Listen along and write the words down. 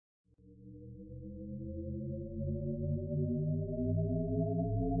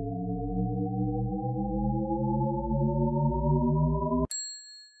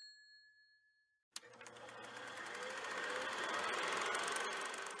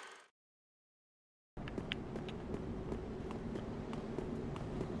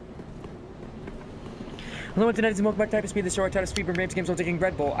Hello, internet, welcome back to Hyperspeed, the show where I try to speed from games while taking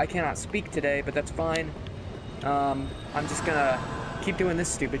Red Bull. I cannot speak today, but that's fine. I'm just gonna keep doing this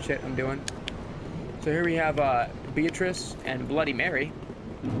stupid shit I'm doing. So here we have Beatrice and Bloody Mary,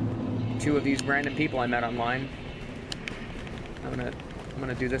 two of these random people I met online. I'm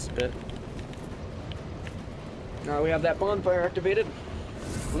gonna do this bit. Now we have that bonfire activated.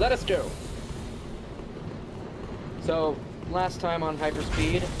 Let us go. So last time on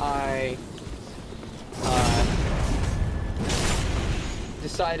Hyperspeed, I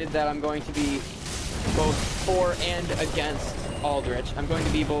decided that I'm going to be both for and against Aldrich. I'm going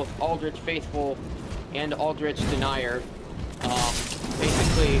to be both Aldrich faithful and Aldrich denier.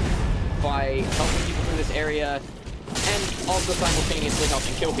 Basically, by helping people through this area and also simultaneously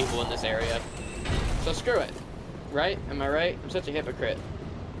helping kill people in this area. So screw it. Right? Am I right? I'm such a hypocrite.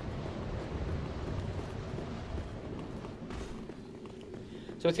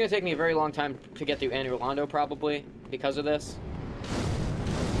 So it's going to take me a very long time to get through Anor Lando, probably, because of this.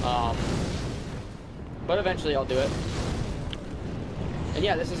 But eventually I'll do it. And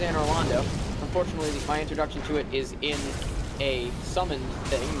yeah, this is Anor Lando. Unfortunately, my introduction to it is in a summoned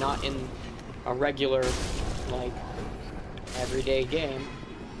thing, not in a regular, like, everyday game.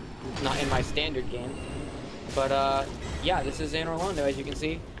 Not in my standard game. But, yeah, this is Anor Lando, as you can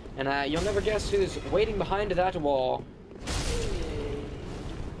see. And, you'll never guess who's waiting behind that wall.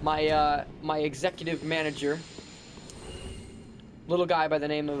 My executive manager, little guy by the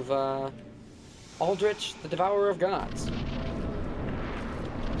name of, Aldrich, the Devourer of Gods.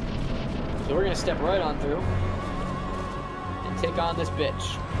 So we're gonna step right on through and take on this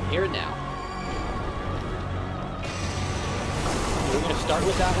bitch, here and now. We're gonna start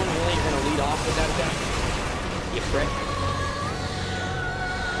with that one, really? You're gonna lead off with that attack? You prick.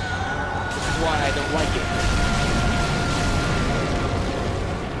 This is why I don't like it.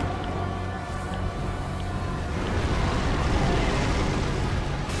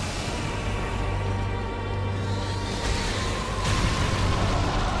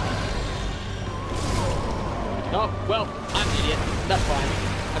 Oh, well, I'm an idiot. That's fine.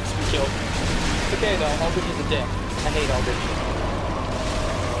 I've just been killed. It's okay, though. Aldrich is a dick. I hate Aldrich.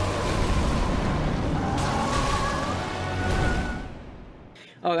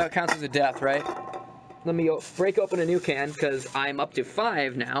 Oh, that counts as a death, right? Let me break open a new can, because I'm up to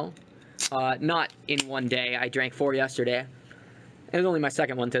 5 now. Not in one day. I drank 4 yesterday. It was only my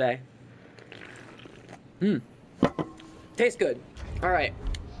second one today. Tastes good. Alright.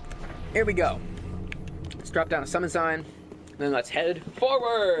 Here we go. Let's drop down a summon sign, then let's head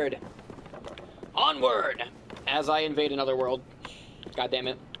forward! Onward! As I invade another world. God damn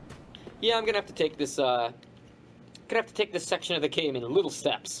it. Yeah, I'm gonna have to take this, this section of the game in little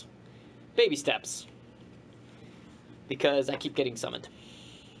steps. Baby steps. Because I keep getting summoned.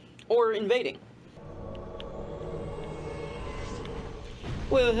 Or invading.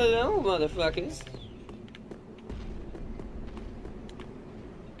 Well, hello, motherfuckers.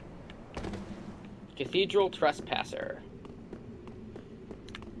 Cathedral Trespasser.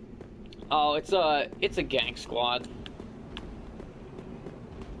 Oh, it's a gang squad.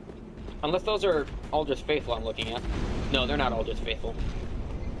 Unless those are Aldrich Faithful I'm looking at. No, they're not Aldrich Faithful.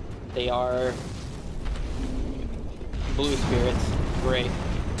 They are Blue Spirits. Great.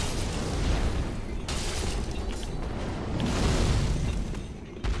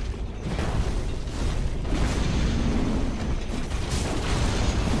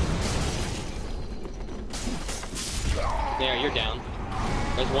 There, you're down.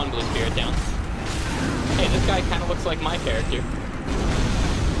 There's one Blue Spirit down. Hey, this guy kind of looks like my character.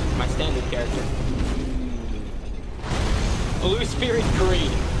 My standard character. Blue Spirit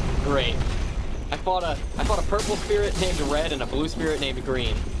Green. Great. I fought a purple spirit named Red and a blue spirit named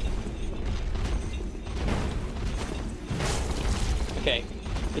Green. Okay.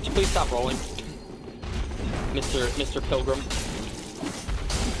 Could you please stop rolling? Mr. Pilgrim.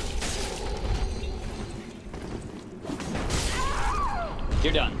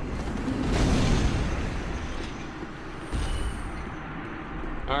 You're done.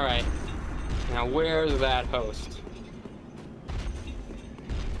 Alright. Now where's that host?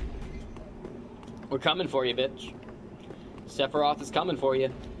 We're coming for you, bitch. Sephiroth is coming for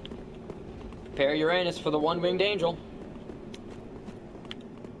you. Prepare Uranus for the one-winged angel.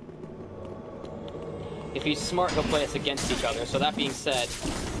 If he's smart, he'll play us against each other. So that being said,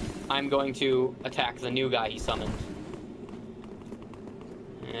 I'm going to attack the new guy he summoned.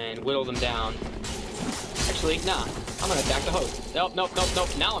 And whittle them down. Actually, nah. I'm gonna attack the host. Nope.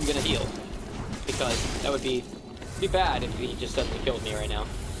 Now I'm gonna heal. Because that would be bad if he just suddenly killed me right now.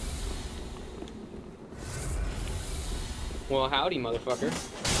 Well, howdy, motherfucker.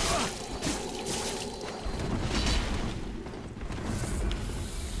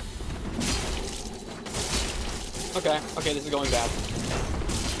 Okay, okay, this is going bad.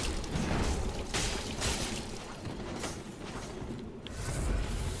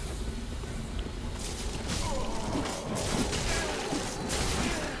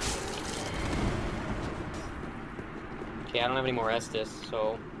 Okay, I don't have any more Estus,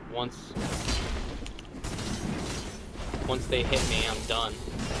 so once they hit me, I'm done.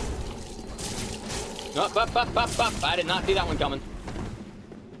 Up, up, up, up, up! I did not see that one coming.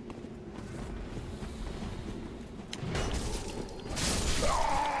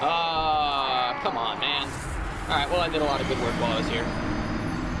 Come on, man. Alright, well, I did a lot of good work while I was here.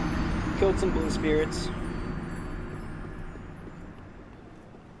 Killed some blue spirits.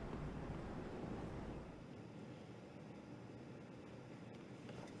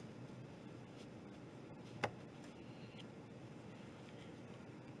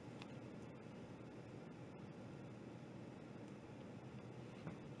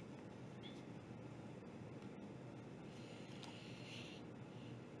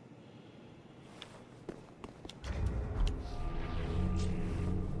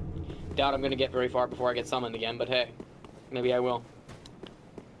 Doubt I'm gonna get very far before I get summoned again, but hey, maybe I will.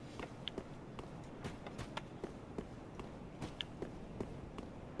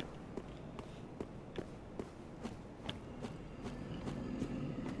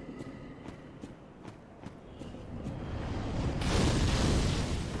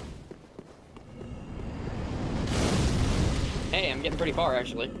 Hey, I'm getting pretty far,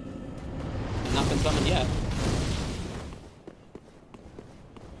 actually. Not been summoned yet.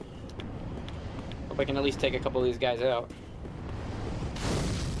 Hope I can at least take a couple of these guys out.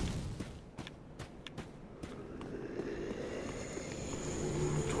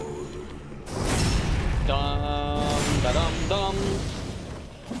 Dum, da dum, dum.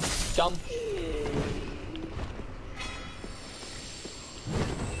 Dum.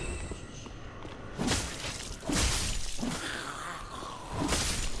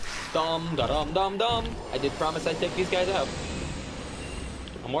 Dum, da dum, dum, dum. I did promise I'd take these guys out.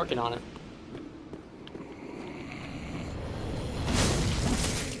 I'm working on it.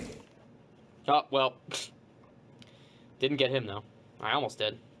 Oh, well. Didn't get him, though. I almost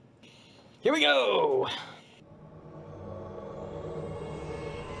did. Here we go!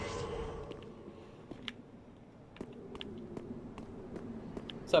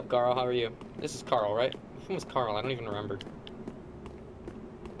 What's up, Carl? How are you? This is Carl, right? Who was Carl? I don't even remember.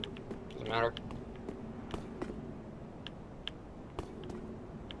 Doesn't matter.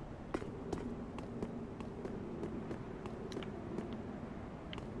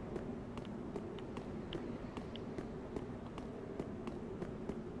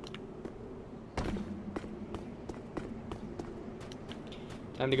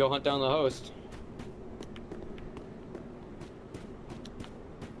 Time to go hunt down the host.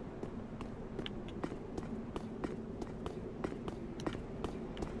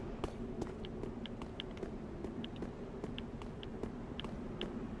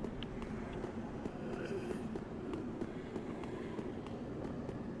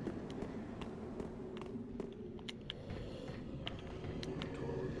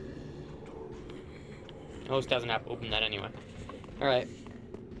 The host doesn't have to open that anyway. Alright.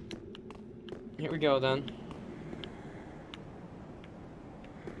 Here we go, then.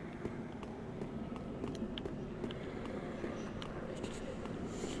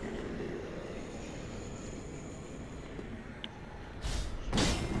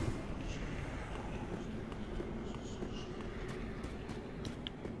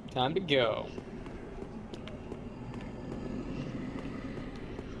 Time to go.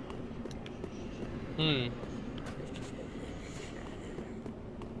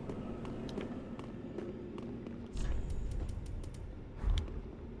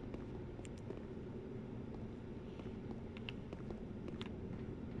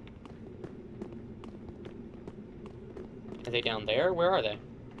 Are they down there? Where are they?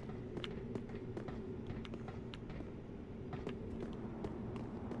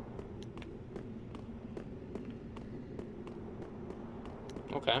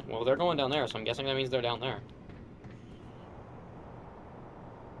 Okay, well, they're going down there, so I'm guessing that means they're down there.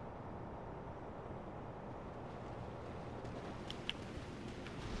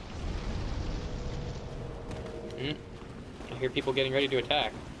 I hear people getting ready to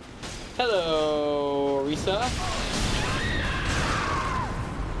attack. Hello, Risa.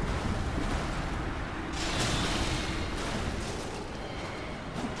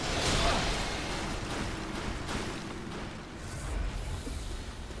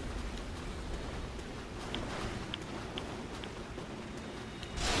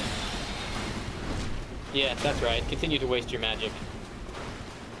 Yeah, that's right. Continue to waste your magic.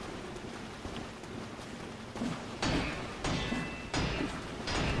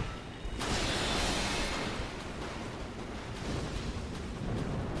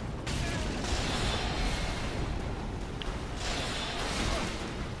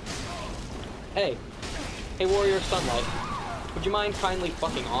 Hey. Hey, Warrior of Sunlight. Would you mind kindly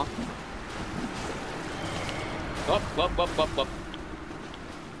fucking off? Up.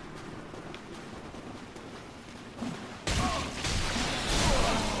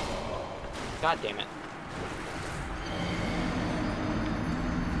 God damn it.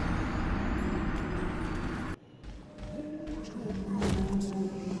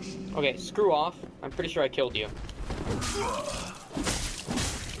 Okay, screw off. I'm pretty sure I killed you.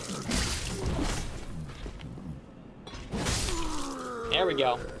 There we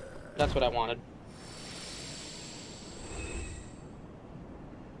go. That's what I wanted.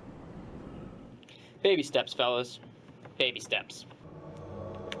 Baby steps, fellas. Baby steps.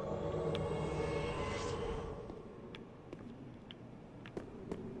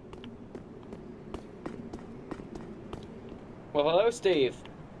 Well, hello, Steve.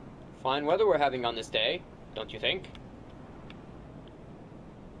 Fine weather we're having on this day, don't you think?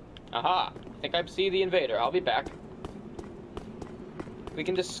 Aha! I think I see the invader. I'll be back. We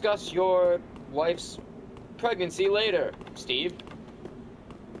can discuss your wife's pregnancy later, Steve.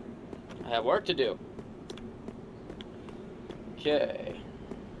 I have work to do. Okay.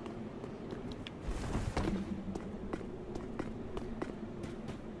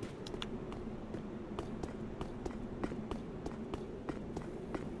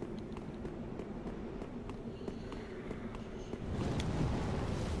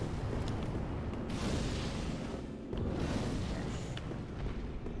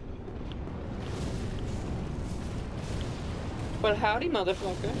 Well, howdy,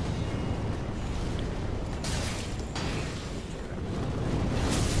 motherfucker.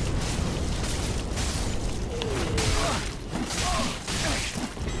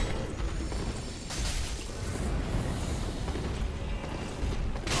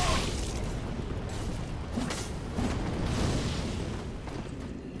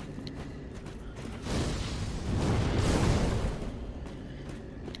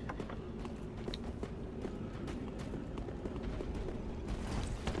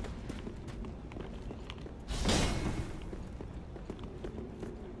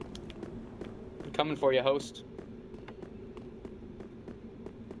 Coming for you, host.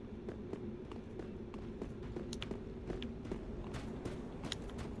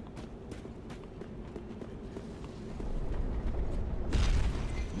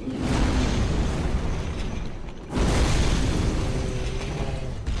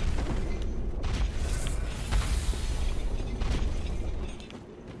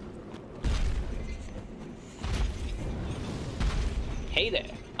 Hey there,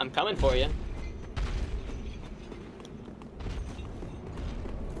 I'm coming for you.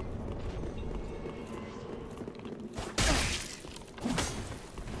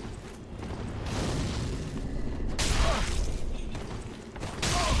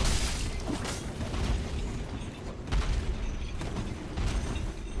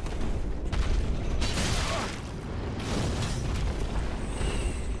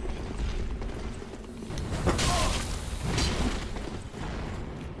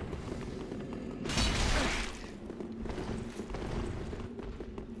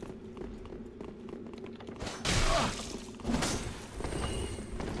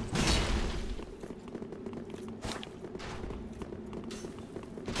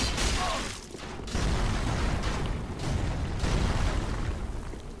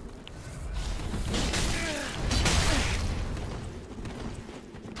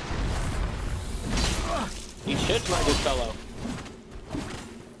 You should, my good fellow.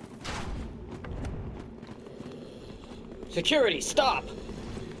 Security, stop!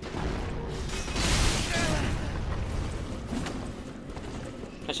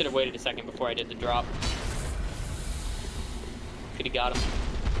 I should have waited a second before I did the drop. Could have got him.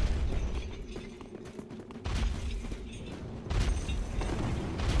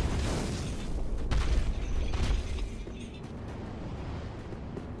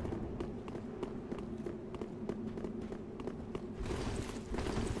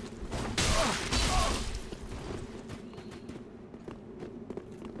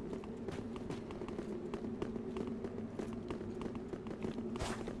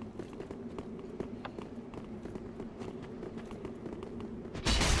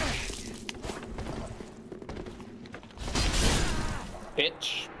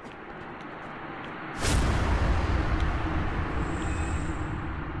 Bitch.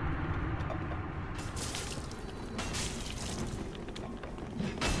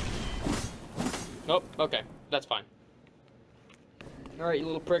 Oh, okay. That's fine. Alright, you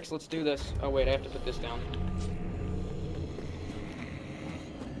little pricks, let's do this. Oh wait, I have to put this down.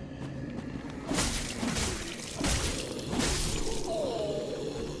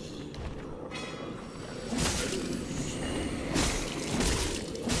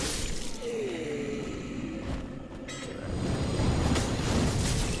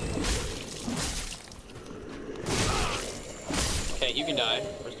 Okay, you can die,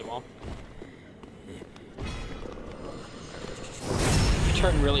 first of all. You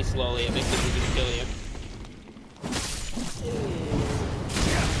turn really slowly, it makes it easy to kill you.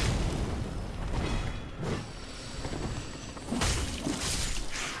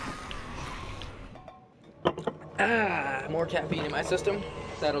 Ah, more caffeine in my system.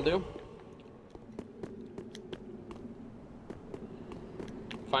 That'll do.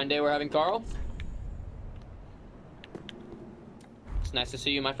 Fine day we're having, Carl. It's nice to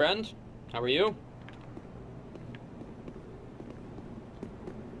see you, my friend. How are you?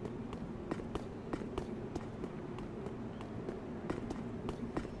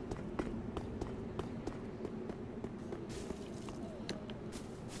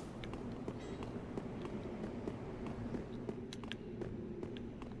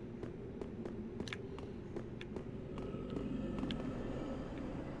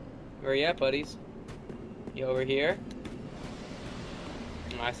 Where you at, buddies? You over here?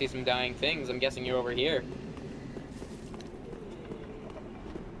 Oh, I see some dying things. I'm guessing you're over here.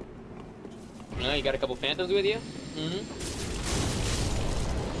 No, you got a couple phantoms with you? Mm-hmm.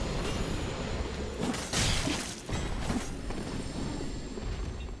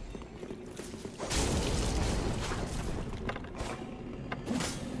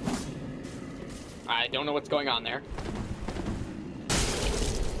 I don't know what's going on there.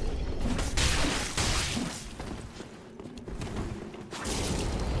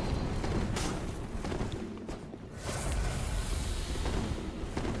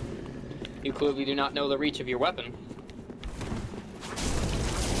 You clearly do not know the reach of your weapon.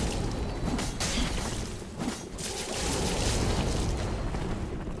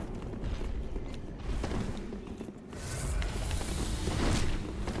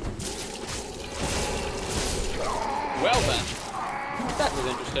 Well then, that was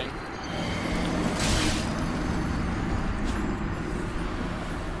interesting.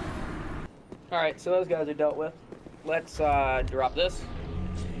 Alright, so those guys are dealt with. Let's drop this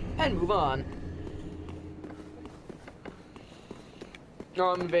and move on. No,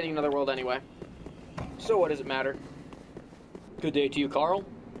 I'm invading another world anyway. So what does it matter? Good day to you, Carl.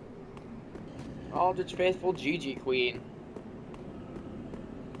 Aldrich Faithful GG Queen.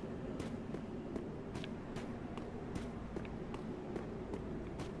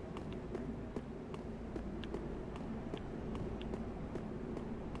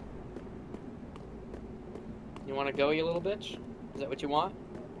 You want to go, you little bitch? Is that what you want?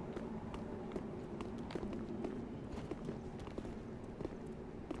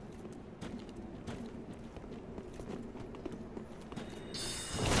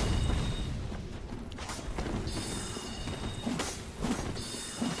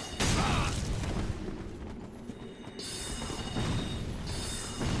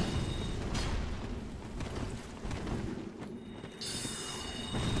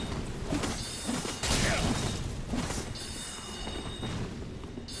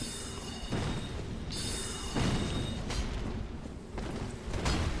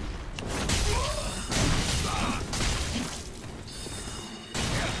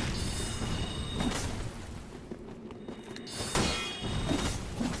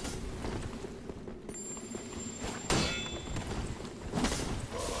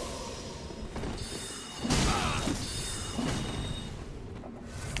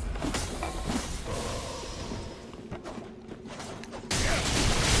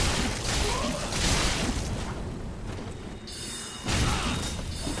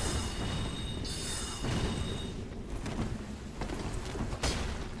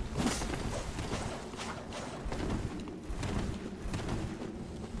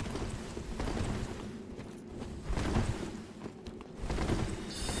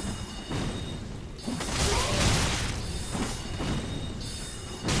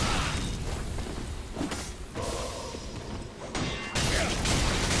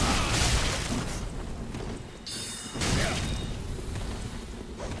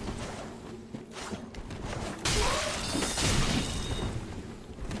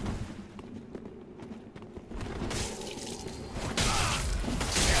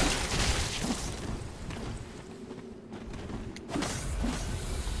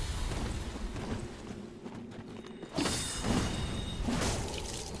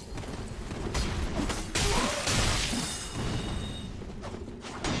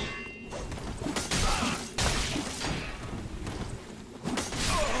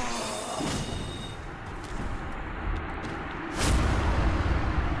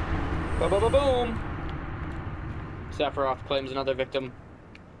 Ba-ba-ba-boom! Sephiroth claims another victim.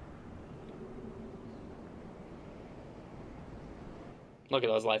 Look at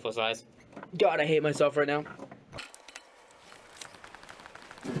those lifeless eyes. God, I hate myself right now.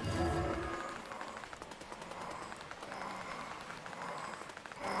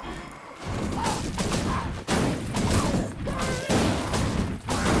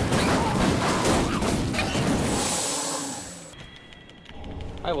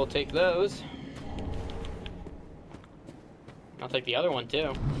 I will take those. I'll take the other one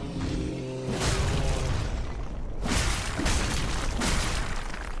too.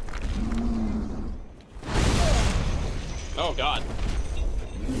 Oh god.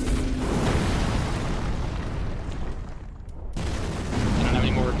 I don't have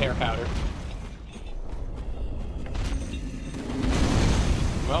any more repair powder.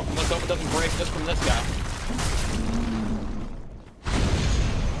 Well, let's hope it doesn't break just from this guy.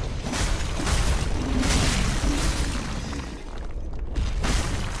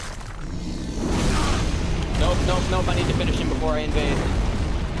 Nope, I need to finish him before I invade.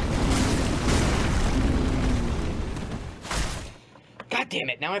 God damn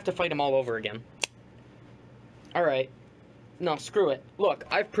it, now I have to fight him all over again. Alright. No, screw it. Look,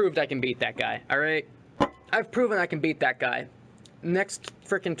 I've proved I can beat that guy, alright? I've proven I can beat that guy. Next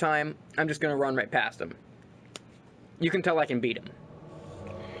frickin' time, I'm just gonna run right past him. You can tell I can beat him.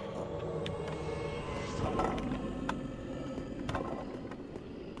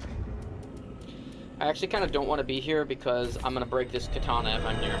 I actually kind of don't want to be here because I'm going to break this katana if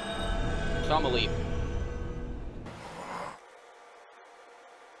I'm here. So I'm going to leave.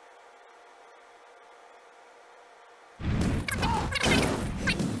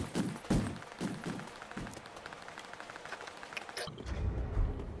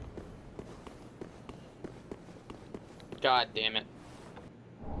 God damn it.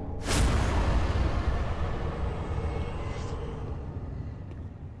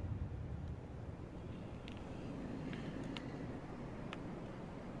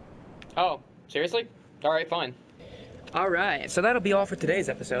 Oh, seriously? Alright, fine. Alright, so that'll be all for today's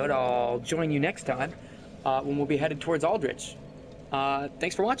episode. I'll join you next time when we'll be headed towards Aldrich.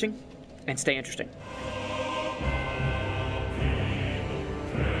 Thanks for watching, and stay interesting.